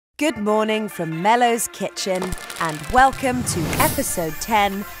Good morning from Mello's Kitchen and welcome to episode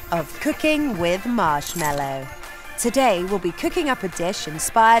 10 of Cooking with Marshmello. Today we'll be cooking up a dish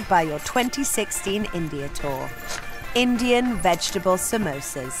inspired by your 2016 India tour. Indian vegetable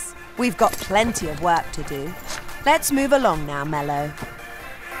samosas. We've got plenty of work to do. Let's move along now, Mello.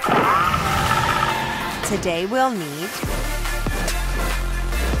 Today we'll need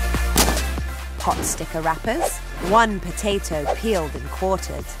pot sticker wrappers, 1 potato peeled and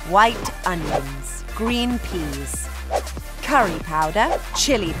quartered, white onions, green peas, curry powder,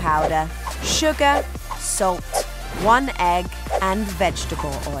 chili powder, sugar, salt, 1 egg and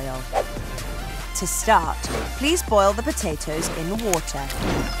vegetable oil. To start, please boil the potatoes in water.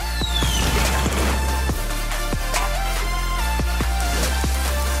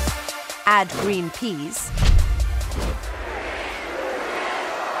 Add green peas,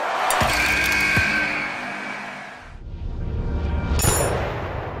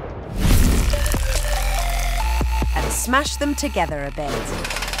 smash them together a bit.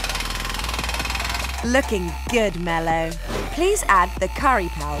 Looking good, Mello. Please add the curry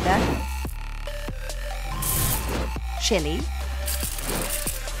powder, chili,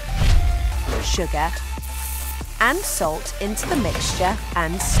 sugar, and salt into the mixture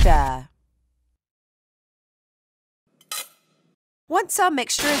and stir. Once our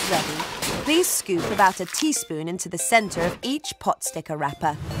mixture is ready, please scoop about a teaspoon into the center of each pot sticker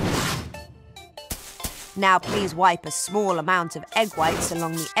wrapper. Now please wipe a small amount of egg whites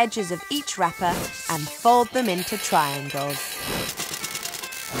along the edges of each wrapper and fold them into triangles.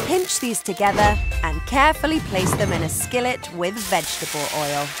 Pinch these together and carefully place them in a skillet with vegetable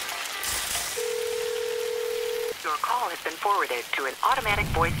oil. Your call has been forwarded to an automatic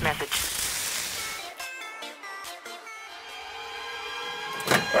voice message.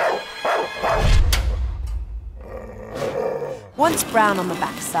 Once brown on the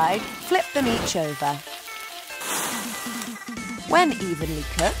backside, flip them each over. When evenly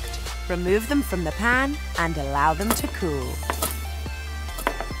cooked, remove them from the pan and allow them to cool.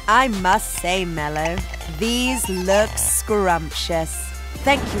 I must say, Mello, these look scrumptious.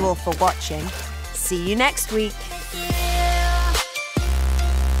 Thank you all for watching. See you next week.